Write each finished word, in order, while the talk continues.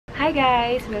Hi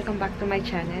guys! Welcome back to my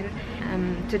channel.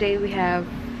 Today we have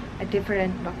a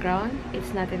different background.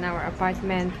 It's not in our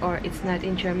apartment or it's not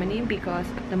in Germany because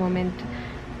at the moment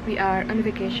we are on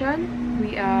vacation.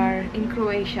 We are in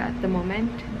Croatia at the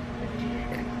moment,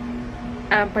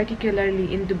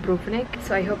 particularly in Dubrovnik.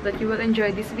 So I hope that you will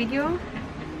enjoy this video,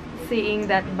 seeing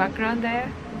that background there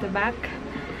at the back.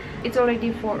 It's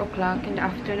already 4 o'clock in the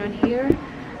afternoon here.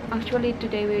 Actually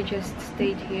today we just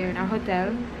stayed here in our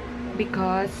hotel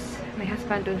because my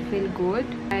husband don't feel good.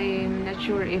 I'm not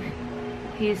sure if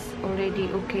he's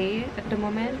already okay at the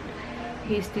moment.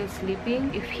 He's still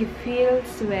sleeping. If he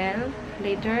feels well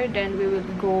later, then we will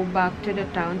go back to the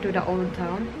town, to the old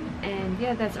town. And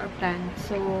yeah, that's our plan.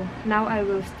 So now I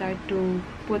will start to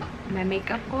put my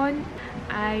makeup on.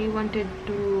 I wanted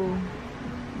to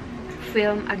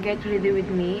film a get ready with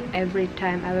me every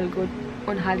time I will go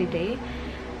on holiday.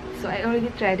 So I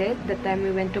already tried it the time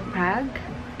we went to Prague,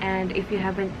 and if you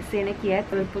haven't seen it yet,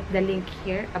 I will put the link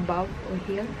here above or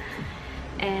here.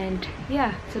 And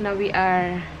yeah, so now we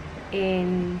are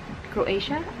in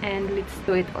Croatia and let's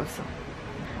do it also.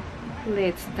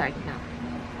 Let's start now.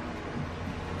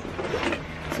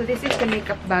 So this is the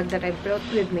makeup bag that I brought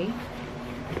with me.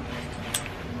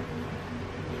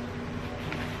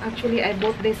 Actually, I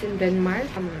bought this in Denmark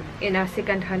in a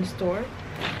second-hand store.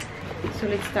 So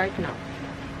let's start now.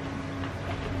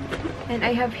 And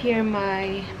I have here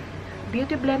my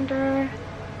beauty blender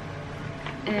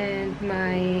and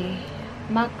my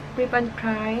MAC Prep and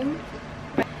Prime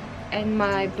and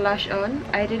my blush on.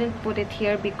 I didn't put it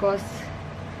here because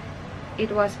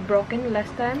it was broken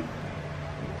last time.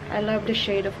 I love the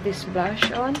shade of this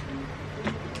blush on.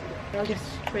 I'll just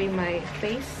spray my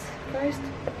face first.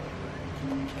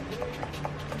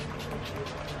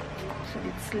 So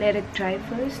let's let it dry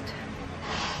first.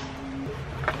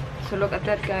 So look at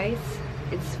that, guys.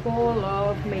 It's full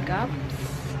of makeups.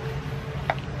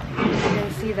 You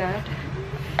can see that.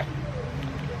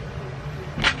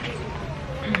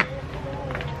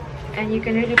 And you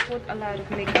can really put a lot of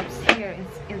makeups here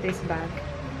in this bag.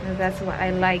 And that's what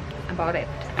I like about it.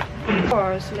 Of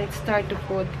course, let's start to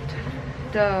put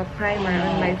the primer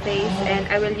on my face. And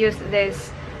I will use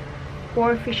this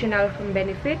Professional from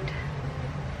Benefit.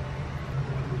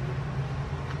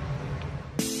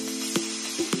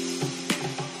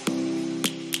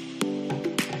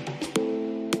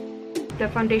 The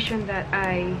foundation that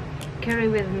I carry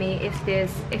with me is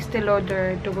this Estee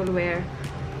Lauder Double Wear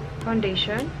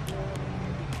foundation.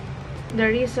 The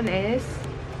reason is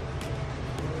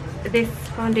this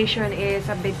foundation is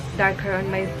a bit darker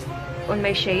on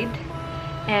my shade,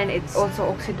 and it's also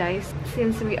oxidized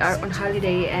since we are on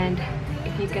holiday, and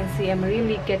if you can see, I'm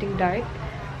really getting dark,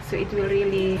 so it will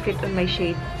really fit on my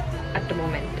shade at the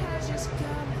moment.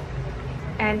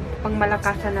 And pang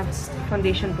malakasan na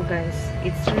foundation po, guys.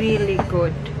 It's really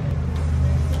good.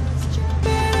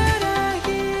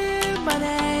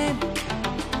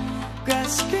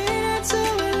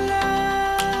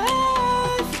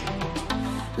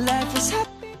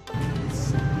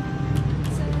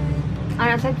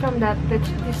 And aside from that,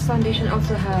 this foundation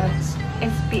also has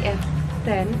SPF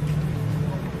 10,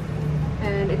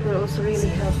 and it will also really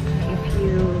help if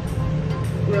you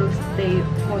will stay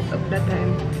most of the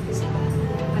time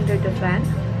under the fan.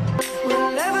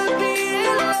 We'll never be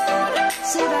alone.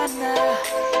 Savannah,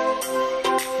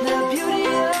 the beauty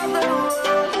of the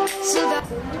world.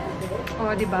 Savannah.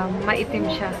 Oh, diba? Maitim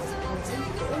siya.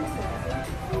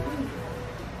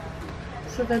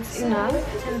 So that's enough.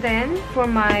 And then for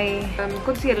my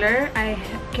concealer, I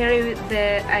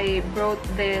brought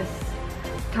this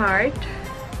Tarte.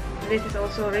 This is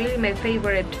also really my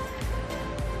favorite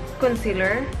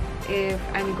concealer if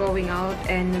I'm going out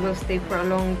and will stay for a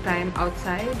long time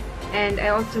outside. And I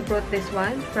also brought this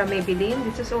one from Maybelline.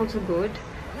 This is also good,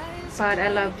 but I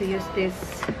love to use this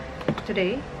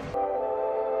today.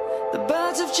 The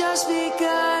birds have just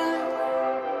begun.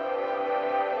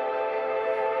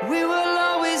 We will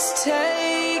always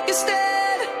take a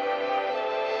stand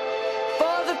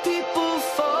for the people,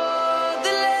 for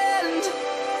the land.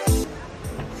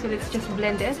 So let's just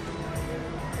blend it.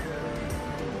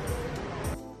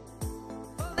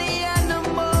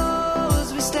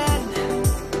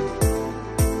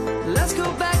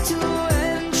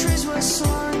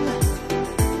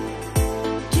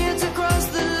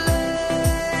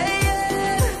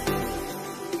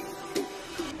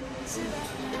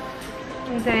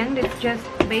 Then let's just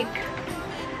bake.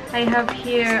 I have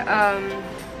here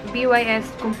BYS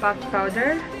compact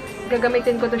powder.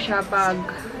 Gagamitin ko to siya pag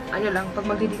pag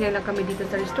magdi-dinner lang kami dito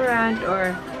sa restaurant,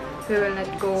 or we will not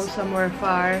go somewhere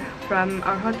far from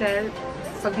our hotel.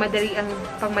 Pag madali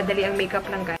ang makeup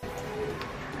lang, guys.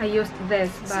 I used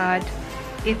this, but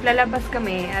if lalabas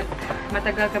kami at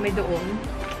matagal kami doon,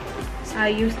 I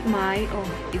used my, oh,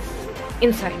 it's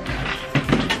inside.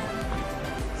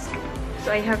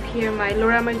 So I have here my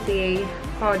Laura Mercier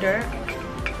powder.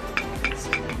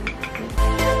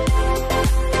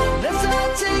 Let's all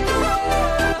take a roll.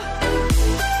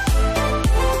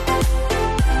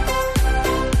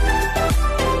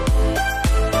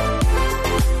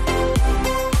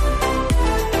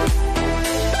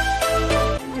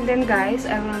 And then guys,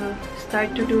 I will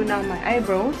start to do now my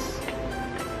eyebrows.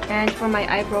 And for my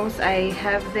eyebrows, I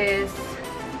have this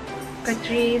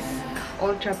Catrice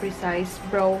Ultra Precise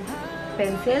Brow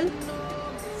Pencil.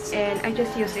 And I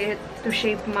just use it to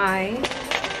shape my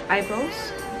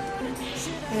eyebrows.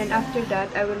 And then after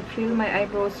that, I will fill my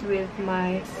eyebrows with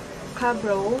my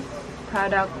Cabro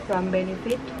product from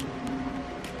Benefit.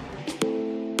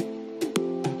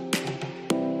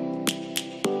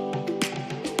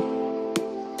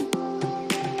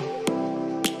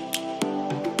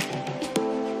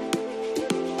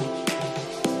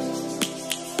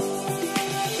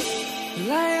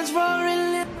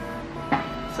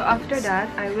 So after that,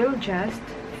 I will just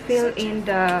fill in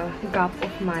the gap of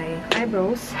my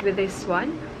eyebrows with this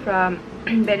one from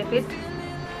Benefit.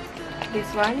 This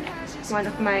one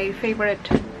of my favorite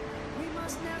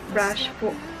brush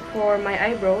for my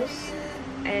eyebrows,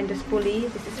 and the spoolie.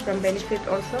 This is from Benefit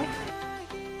also.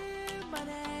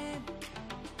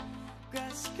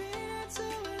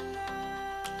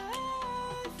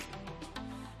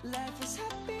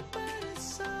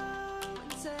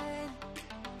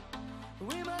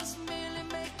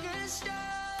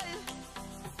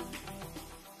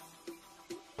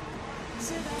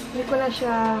 Hindi ko na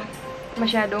siya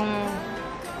masyadong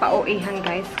pa-OA-han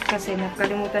guys, kasi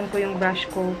nakalimutan ko yung brush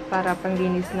ko para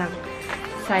panglinis ng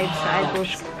side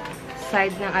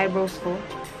ng eyebrows ko.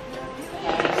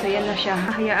 So yan na siya.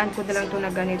 Hayaan ko na lang ito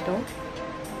na ganito.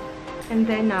 And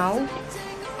then now,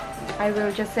 I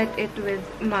will just set it with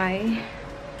my,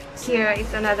 here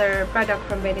is another product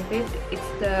from Benefit.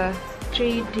 It's the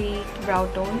 3D Brow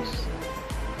Tones.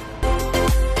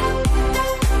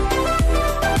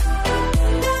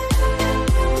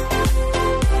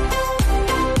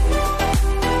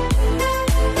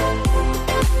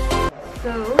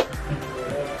 So,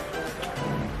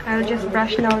 I'll just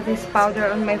brush now this powder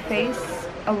on my face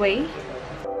away.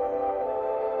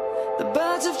 The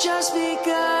birds have just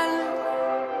begun.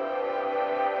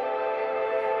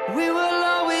 We will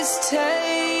always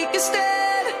take a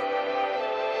stand.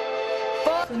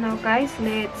 So now guys,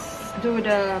 let's do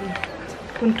the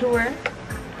contour.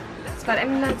 But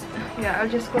I'm not, yeah, I'll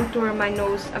just contour my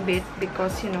nose a bit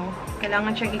because, you know,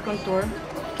 kailangan siyang i-contour.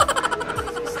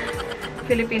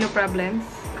 Filipino problems.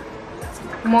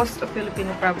 Most of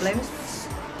Filipino problems.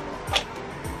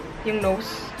 Yung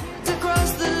nose.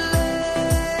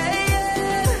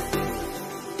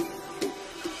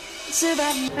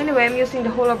 Anyway, I'm using the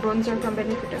Holo bronzer from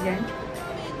Benefit again.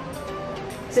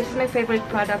 This is my favorite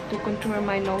product to contour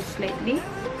my nose lately.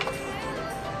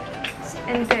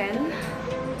 And then,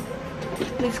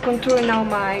 let's contour now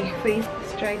my face.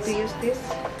 Let's try to use this.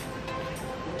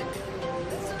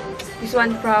 This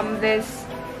one from this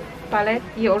palette.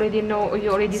 You already know, or you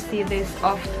already see this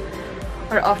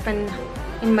often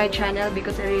in my channel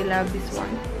because I really love this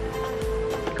one.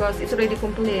 Because it's already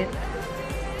complete.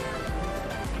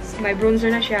 My bronzer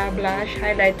na siya, blush,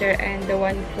 highlighter, and the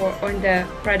one on the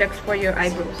products for your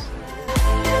eyebrows.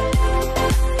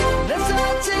 Let's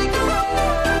all take a roll.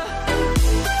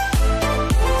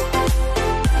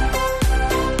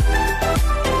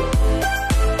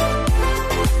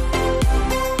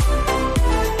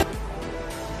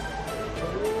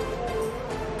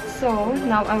 So,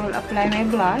 now I will apply my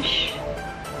blush.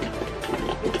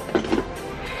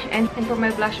 And for my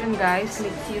blush on guys,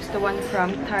 let's use the one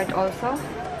from Tarte also.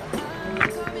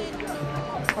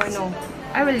 Or no,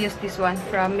 I will use this one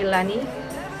from Milani.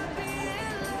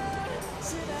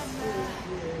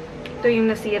 Ito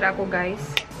yung nasira ko guys.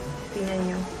 Tingnan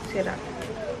nyo, sira.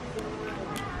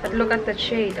 But look at that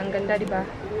shade. Ang ganda, diba?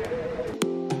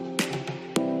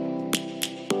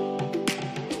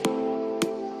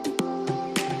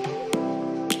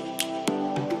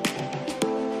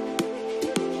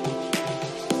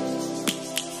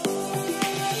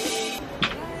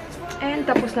 And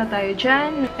tapos na tayo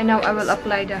dyan. And now I will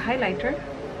apply the highlighter.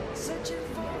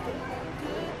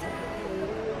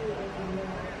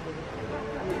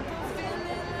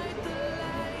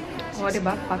 O,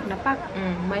 diba? Pak na pak.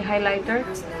 May highlighter.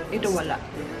 Ito wala.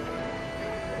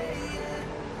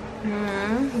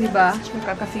 Diba?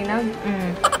 Nakakasinag.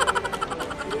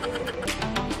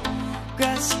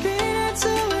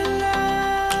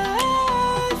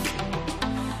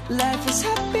 Life is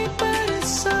happy but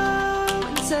it's so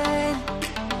insane.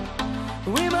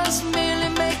 We must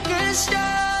merely make a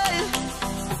start.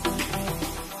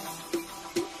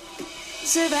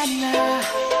 Savannah,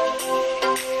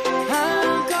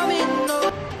 I'm coming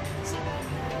home.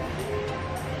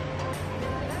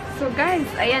 So guys,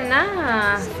 ayan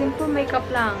na. Simple makeup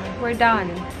lang. We're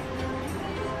done.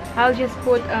 I'll just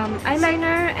put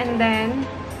eyeliner and then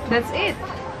that's it.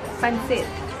 Pansit.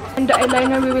 And the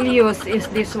eyeliner we will use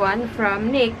is this one from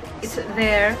NYX. It's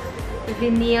their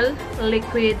vinyl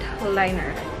liquid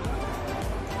liner.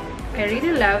 I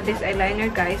really love this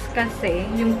eyeliner guys kasi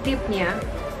yung tip niya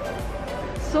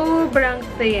sobrang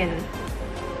thin.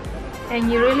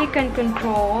 And you really can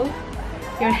control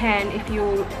your hand if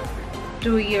you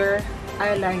do your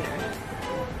eyeliner.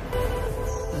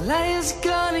 Light is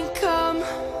gonna come.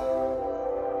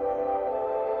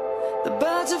 The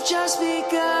birds have just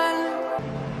begun.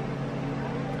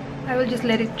 I will just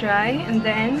let it dry and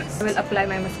then I will apply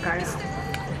my mascara.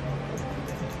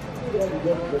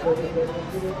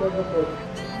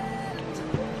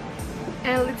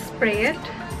 And let's spray it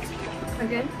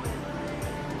again.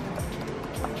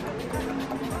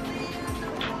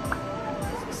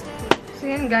 So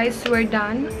yan guys, we're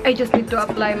done. I just need to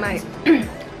apply my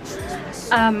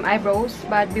eyebrows,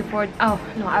 but before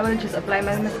I will just apply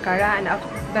my mascara, and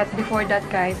but before that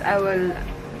guys, I will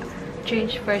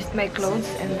change first my clothes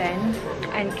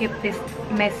and keep this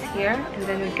mess here, and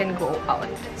then we can go out.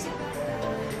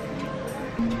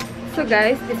 So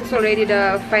guys, this is already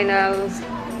my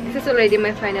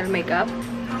final makeup.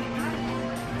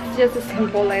 It's just a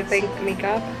simple, I think,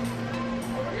 makeup.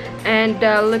 And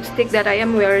the lipstick that I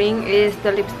am wearing is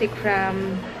the lipstick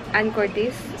from Ann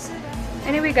Curtis.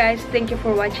 Anyway guys, thank you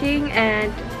for watching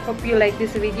and hope you like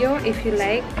this video. If you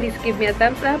like, please give me a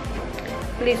thumbs up.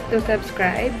 Please do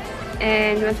subscribe.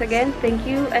 And once again, thank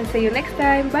you and see you next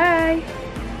time. Bye!